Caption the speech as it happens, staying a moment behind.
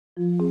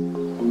Samok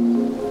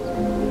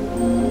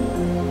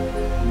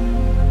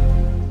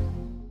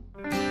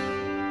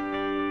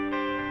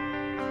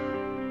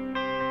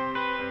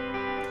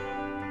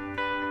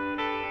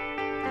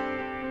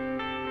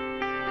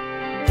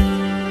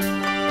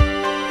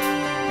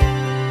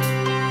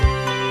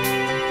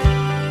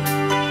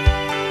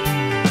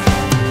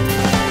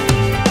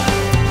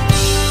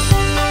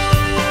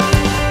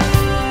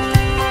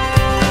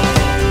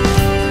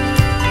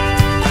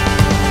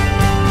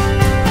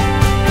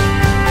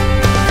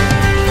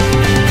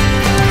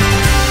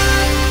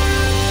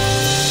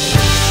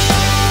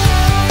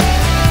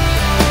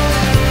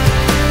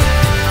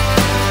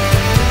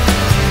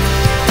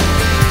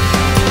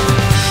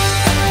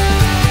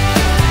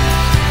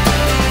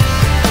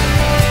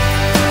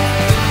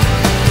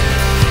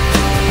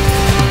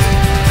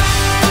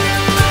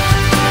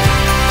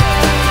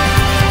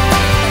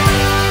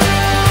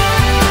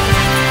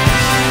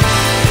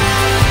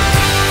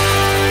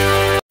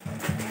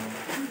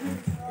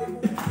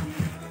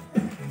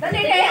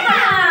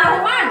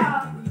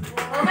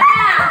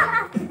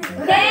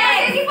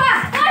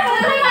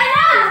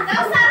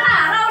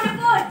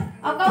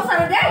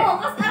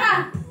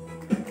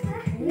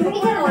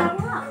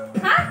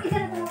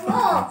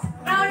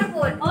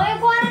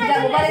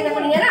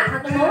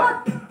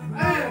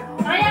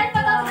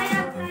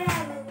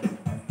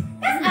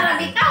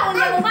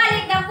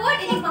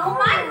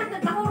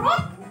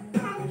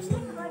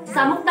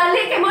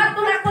dali kay mga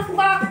tulakot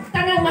ba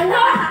kanang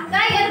manok.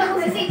 Kaya ba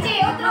ko si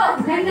CJ otro.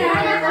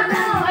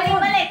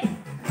 Balik.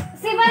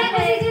 Si balik ko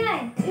si CJ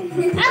nay.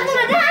 Ato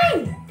na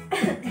dai.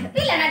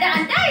 Pila na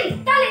daan dai.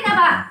 Dali na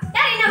ba?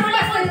 Dali na mo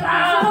lipod.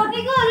 Sulod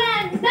ko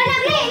na.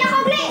 Nagli na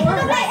ko gli.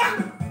 Nagli.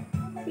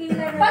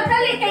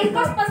 Pagdali kay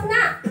paspas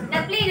na.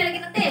 Nagli na lagi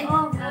natin.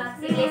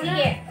 Sige.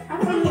 Sige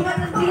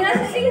na.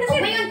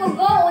 Umayon ko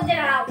go.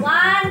 Ujara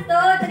 1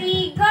 2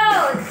 3 go.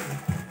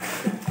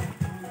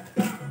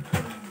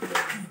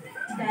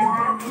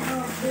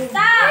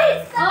 Stop!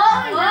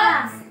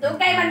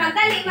 Dugay man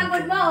magdali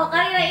magud mo,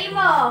 karira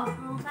imo.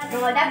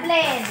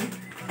 Dablin.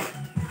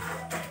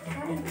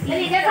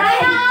 Dali ka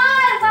tayo.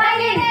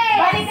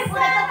 Balik ka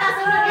pula ta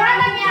kasunod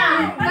ihanan niya.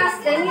 Kas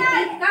dali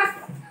kas.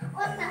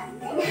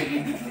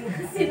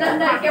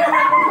 Sinanday ka mo ko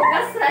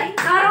kasay.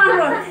 Karon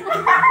ron. O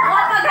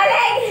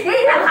magaling.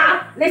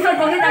 Lesson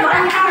ko kita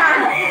makanya.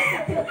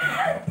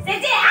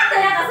 Sige, ato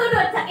na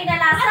kasunod sa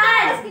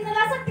kinalasan.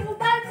 Kinalasan mo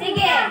pa.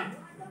 Sige.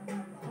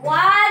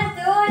 1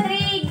 2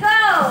 3 go.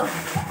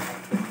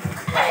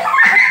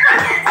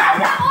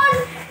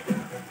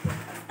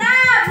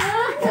 Stop!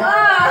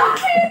 Oh!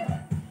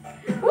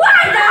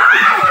 Wala!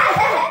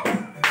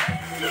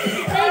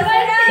 Grabe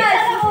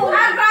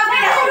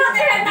na sunod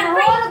na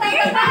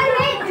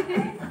nagpay.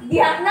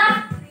 Diyak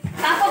na.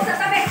 Tapos sa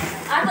tabi.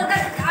 Ato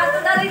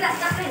dali na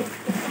sa tabi.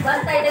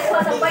 Bantay na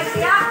ko sa bike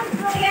siya.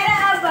 Sige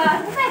na aba.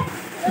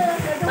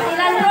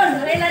 Mailan ron.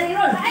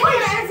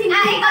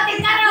 Ikaw tin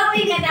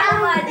karaoke ka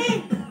dapat.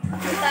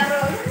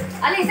 Tarong.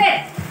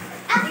 Alisin.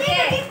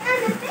 Sige.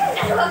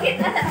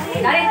 Bakit na?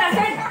 Dali ta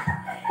sen.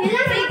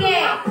 Sige.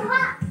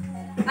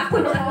 Ako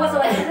na ako sa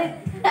wala.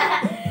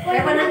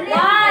 Kaya pa na 1 2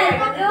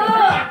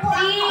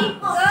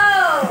 3 go.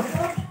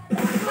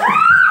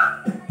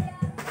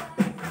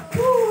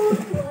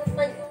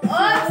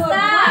 Oh,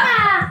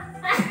 stop!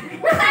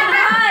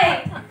 Tagoy!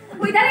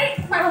 Uy, dali.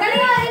 Pagdali.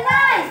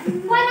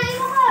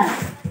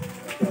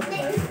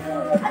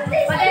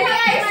 Madali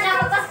ay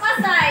manang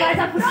paspasay. 1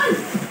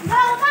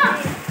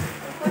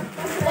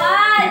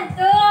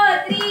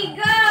 2 3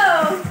 go.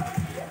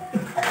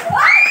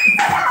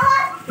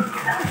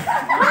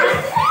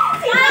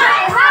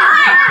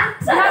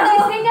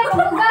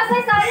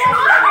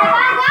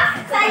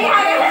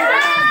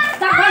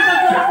 Sabay ba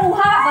ko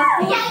nakuha?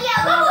 Basta. Iya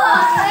mo.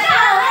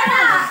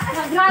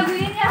 Grabe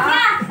yun yan.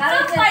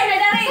 Sumpay na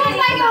dari.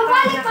 Sumpay ka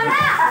balik pa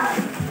na.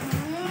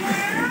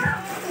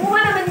 Kuha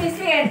naman yung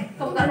sin.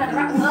 Kung ka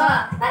na-track mo.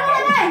 Tara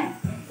na.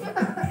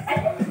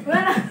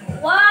 Wala na.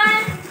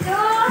 1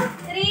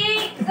 2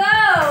 3 go.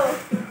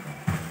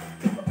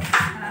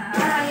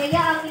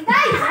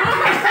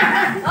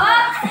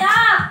 Oh,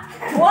 stop.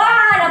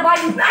 Wah,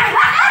 nabayin pa.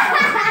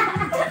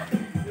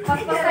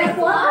 Paspasay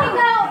ko.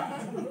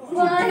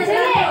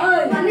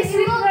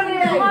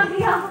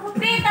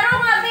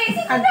 Taro nga,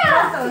 basic na.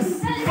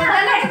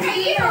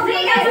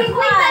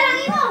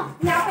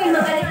 Napin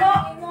mga ko.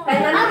 Kaya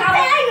nanakaw.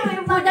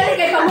 Madali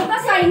kay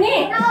pamukasay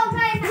ni.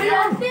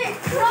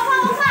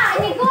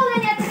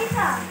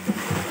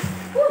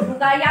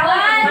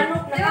 Bugayawan.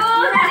 1 2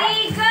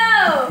 3 go.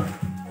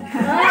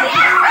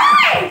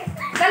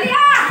 Dali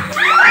ah!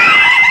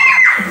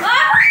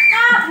 Oh,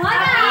 stop.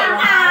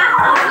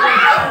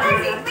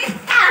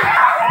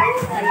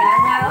 Kaya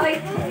nga, oy.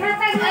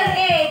 Okay,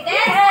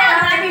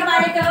 that's happy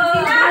balik ka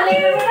sila.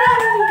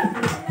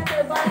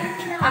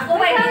 Ako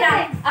ba hindi na?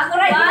 Ako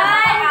rin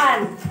hindi na.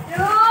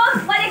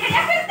 2 balik ka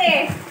niya perte.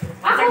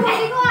 Ako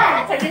malikon.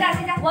 Sige na,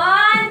 sige na.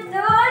 1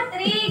 2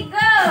 3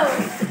 go.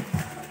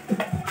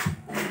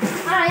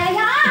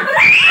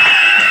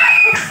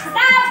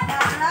 Stop.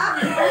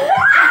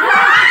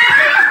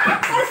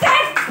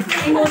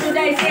 mo to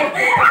dahil siya.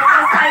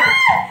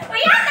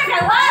 Uy, ata ka,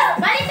 wow!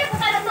 Balik na po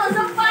ka na to,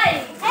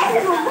 sumpay!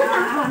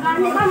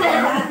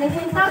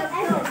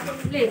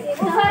 Please.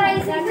 Usara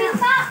yung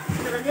simita!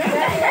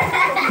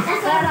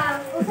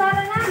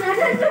 Usara na!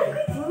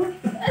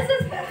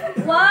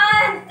 1,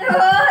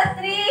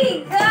 2,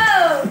 3, go!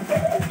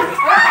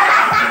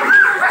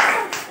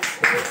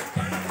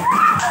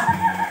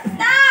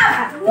 Stop!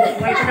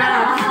 Wait na.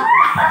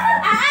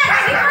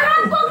 Hindi ko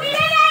lang po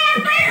pinanayan,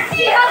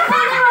 Bessie! Ako pa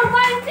naman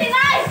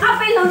 29!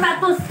 Apil yung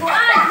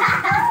tatuskuan.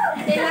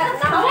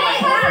 Uy,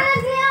 kasalan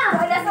siya!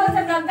 Wala sa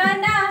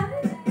langgana.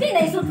 Di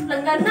na isot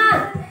langgana.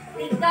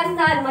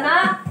 Tigasan mo na.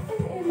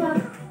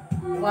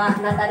 Wah,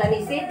 natala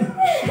ni Sid.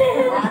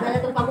 Wah, na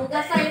itong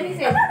pamugas sa'yo ni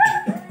Sid.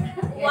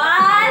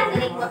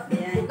 1,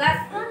 bugas.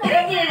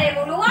 Kaya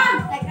mo luwag.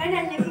 1,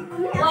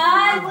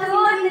 2,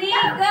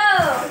 3, go!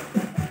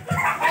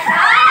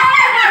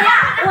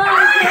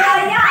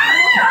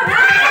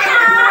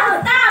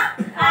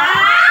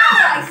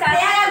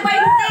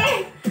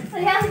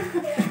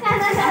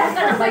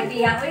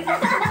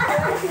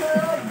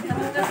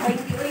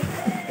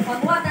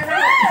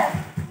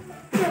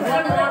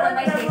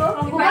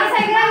 Bukas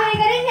ay grabe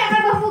ka rin niya,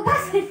 kaya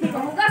bukas. 1,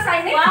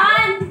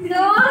 2,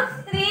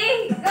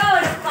 3, go!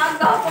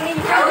 Pagaw ko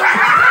ninyo.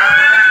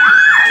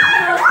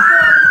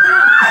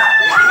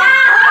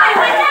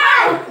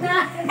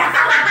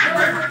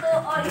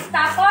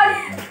 Istapon!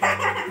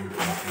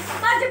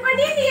 Madyo pa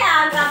din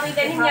niya. Grabe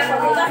ka niya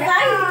pagbukas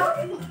ay.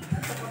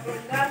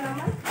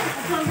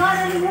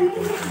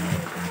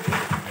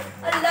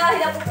 Allah,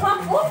 hinapukwak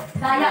ko.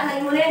 Daya ng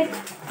imunin.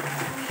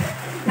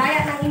 Daya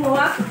ng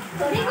imuha.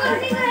 Hindi ko na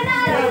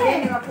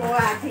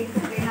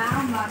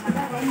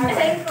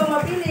Kasi ko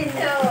mabilin.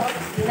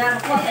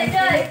 Hinapukwa ka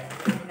Joy.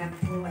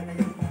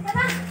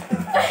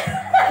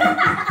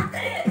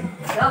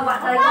 Gawa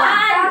ka rin.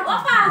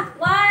 Opa!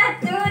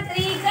 1, 2,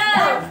 3, go!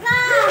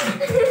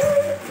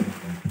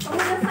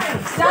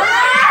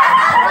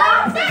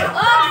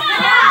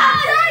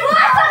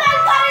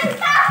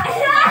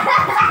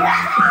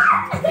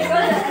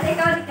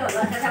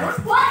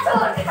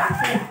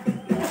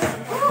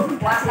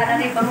 Wasa na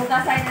rin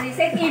pamukasay na ni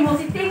Sek. Imo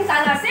si Ting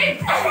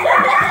Talasik.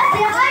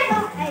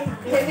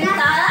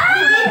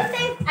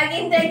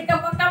 Agintay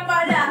ka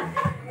pagkambala.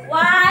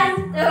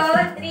 1,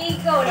 2,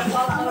 3, go.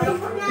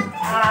 Nagpapulog.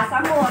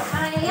 Samot.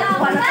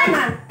 Wala ka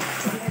na.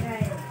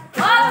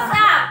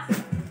 Stop!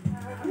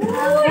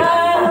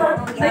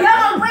 Ayaw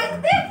ang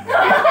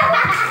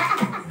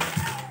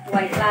 20!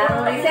 Wait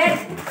lang,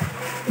 reset.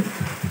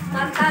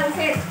 Mantang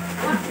set.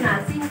 Wag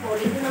na, 5.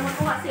 Dito na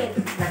makuha set.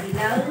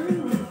 Nahilaw.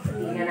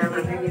 Hindi na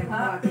naman kayo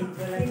ha.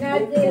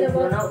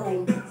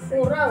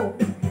 Uraw.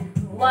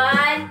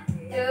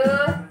 1,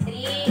 2,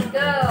 3,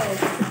 go!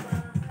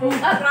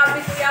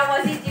 Grabe kuya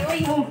mo si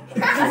Jiwi.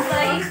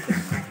 Asay.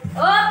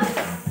 Oops!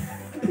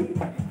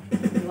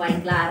 Wait,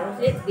 klaro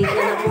set. Dito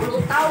na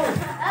pulutaw.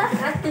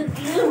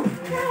 Natugilom.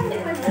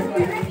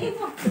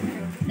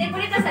 Hindi po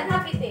nito sa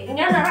kapit eh.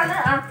 Nga na.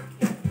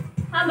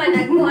 Hama,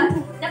 nagkuha.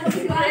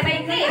 Napagis ko na ba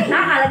yung clip?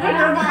 Nakalagay.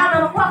 Pero baka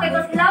na makuha kay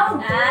Boss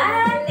Ilaw.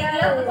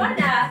 Tiglaw. Kuha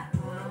na.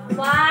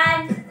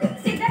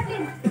 1, sit up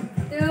in.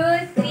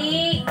 2,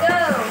 3, go!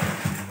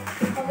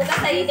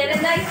 Pagbukas tayo dyan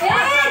na nice.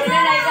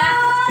 Nanay ka.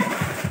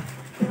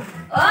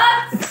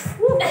 Oops!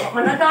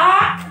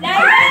 Manada!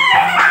 Nice!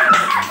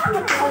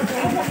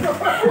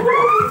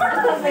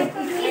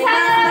 Isa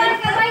na lang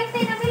ka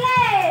 20 na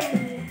bilhin!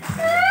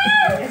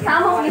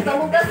 Kasama ko ito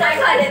mo ka sa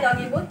iba. Ito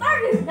ang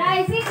ibutan.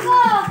 Dahil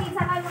 5!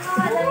 Kisa ka mga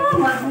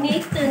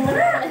Magnitin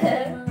na.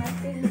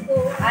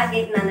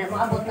 Agit na na.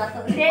 Maabot na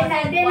ito.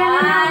 Hindi na.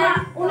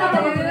 Una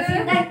ba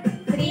mag-sinday?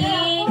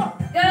 3,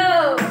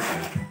 go!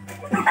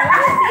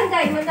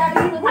 Sinday,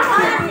 madali ito.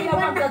 Hindi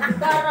na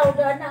magkagaraw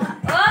na.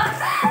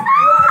 Oops!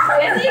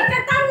 Kasi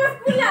katangos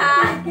ko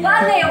lang.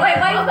 Bale, way.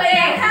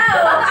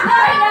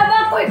 Ay,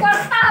 naman ko'y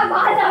kwarta!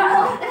 Bahala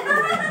mo!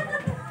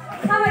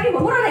 Tama rin mo.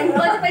 Mura na yung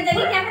mga pa dyan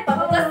niya.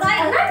 Papagas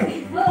tayo.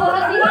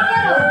 Bukas din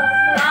niya, no?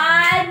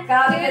 1,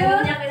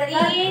 2,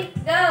 3,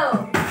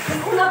 go!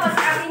 Yung una pa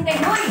sa akin kay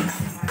Moy.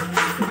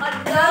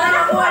 Ala,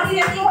 nakuha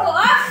niya tiko.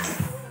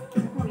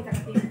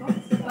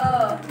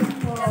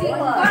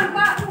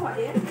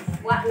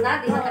 Wak na,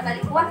 di na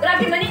katalikuan.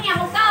 Grabe man niya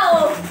akong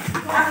tao.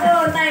 Ako,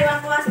 tayo,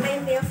 ang kuwas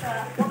 20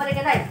 sa... Kung pala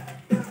ka tayo.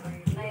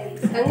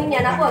 Kangin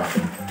niya na po.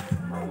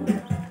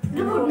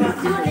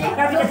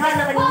 Grabe ka tayo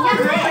na kanina.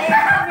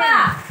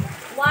 Apa?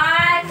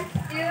 1,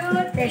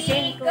 2,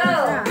 3, go!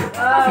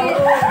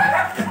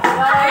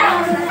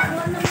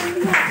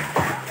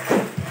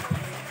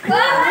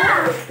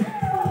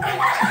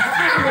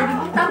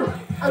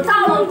 Ang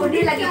tawag ko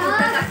di lagi kong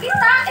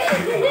takakita.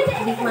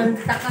 Hindi man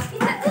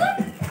takakita.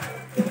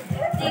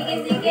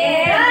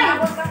 Sige.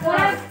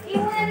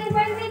 Imo na rin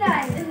 20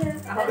 na.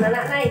 Ako na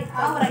nanay.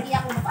 Maragi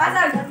ako.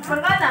 Asal,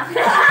 magkana.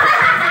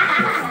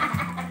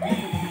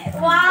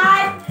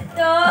 1,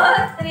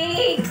 2,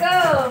 3, go!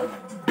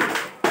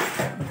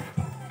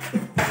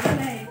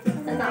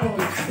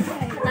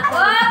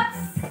 Oops!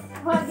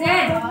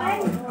 Zen!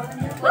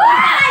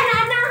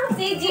 Nana!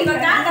 CG,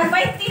 magkana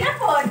 20 na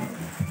po.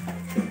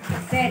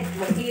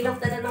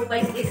 kilok na ng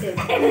 20 isip.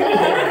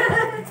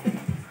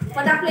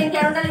 Padaplin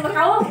kaya rin dali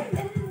makaw.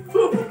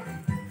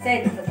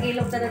 Sen,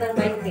 kilok na ng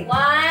 20.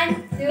 1,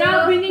 2,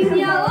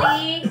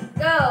 3,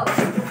 go!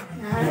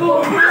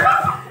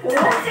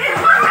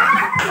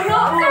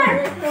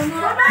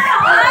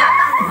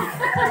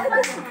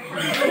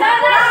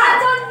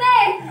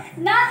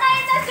 Nanay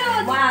na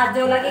jud.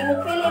 Wado lagi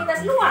mo pilit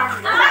tas luwag.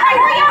 Ay,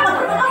 kuya.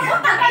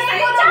 Ay,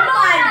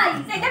 kuya.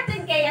 Say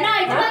daplin kaya.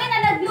 Nay, kumangin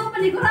na naglo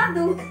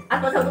panigurado. At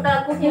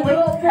masabutan ko mo.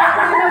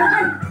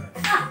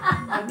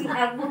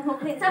 Agbuhok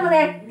sa mo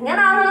ne. Nga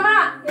na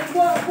na.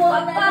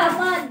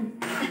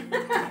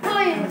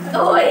 Uy.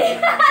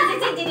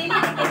 Sige, dili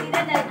kasi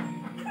nanay.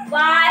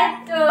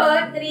 1,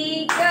 2,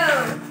 3, go!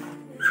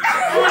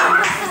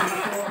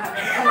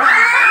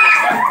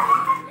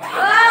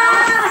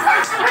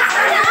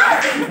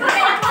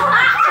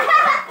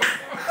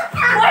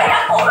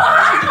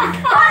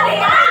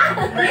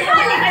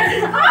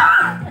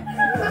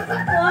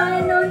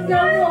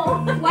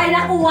 Why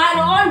nakuha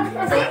noon?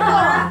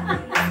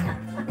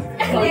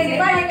 Hindi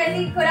ba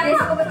kasi ko lang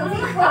ako batong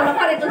siko. Wala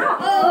pa rito na.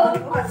 Oo.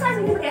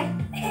 Saan mo kaya?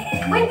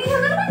 Hindi na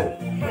naman.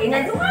 Ay,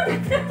 nanduman.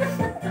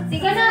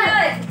 Sige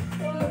na.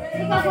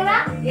 Ikaw ko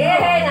na?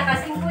 Yeah,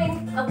 naka-5.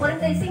 Ang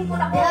 45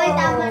 na ko. Ay,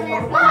 tama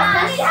na.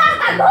 Dali ha,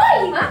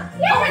 tagoy!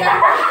 Yes,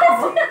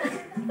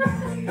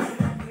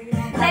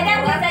 Sada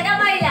po, sada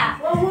Mayla.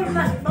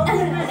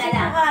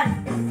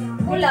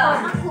 Ulo.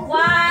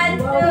 1,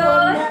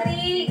 2,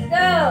 3,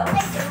 go!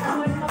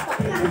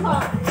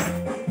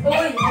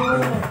 Uy! Uy!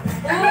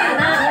 Turun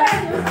na!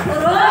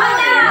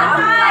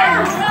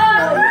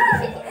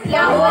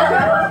 Yawon!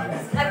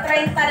 At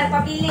 30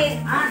 nagpabilis.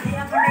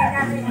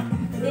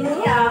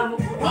 Ninya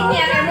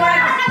kay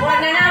murag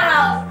na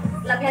naraw.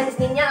 Labihan is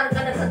ninya, ano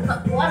ka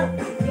nagkakakuan?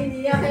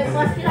 1,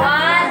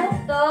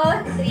 2,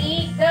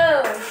 3, go!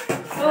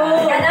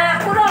 Kana,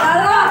 puro!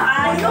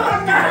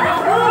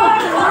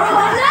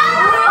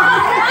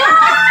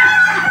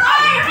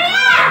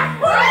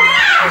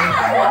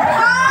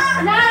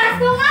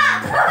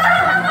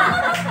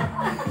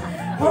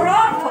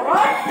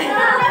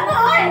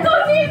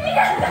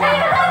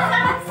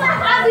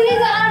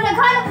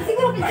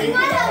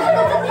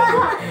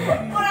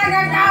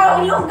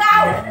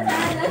 Lugaw!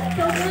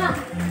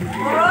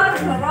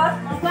 Horot!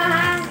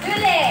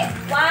 Juli!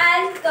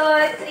 1,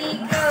 2,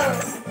 3, go!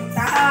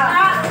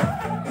 Taha!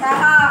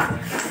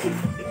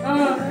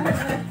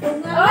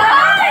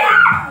 Oy!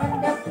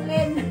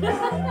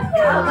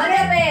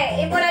 Marebe!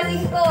 Ipo na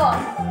 5.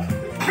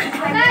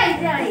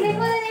 Nay, hindi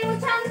mo na yung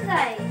chance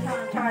ay.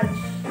 Charge.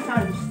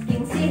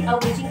 15.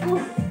 Awin 5.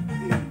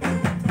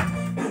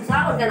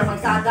 Saan ka na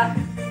magsaga?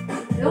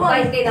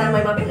 Lugayin kayo na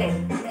may mabili.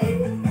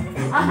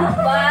 1,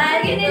 2,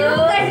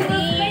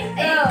 3,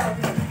 go!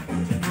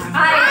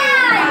 Ay!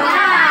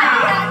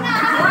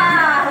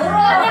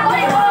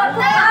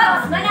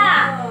 Mana?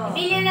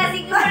 Ibili na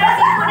 5 na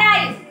 5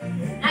 ay!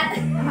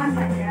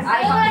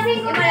 Ay,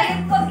 5 kle!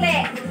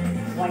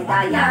 Huwag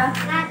daya.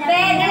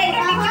 Dali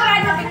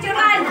ka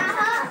picturean!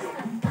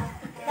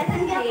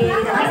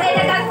 Isa'y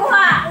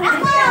nagkakuha!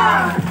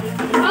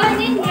 Ay,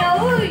 ninyo,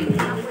 uy!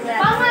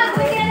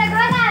 Pangako yung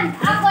naghanan!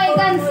 Ako ay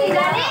gansi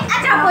dali!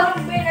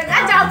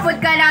 Achapod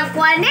ka ng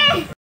kuwan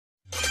eh!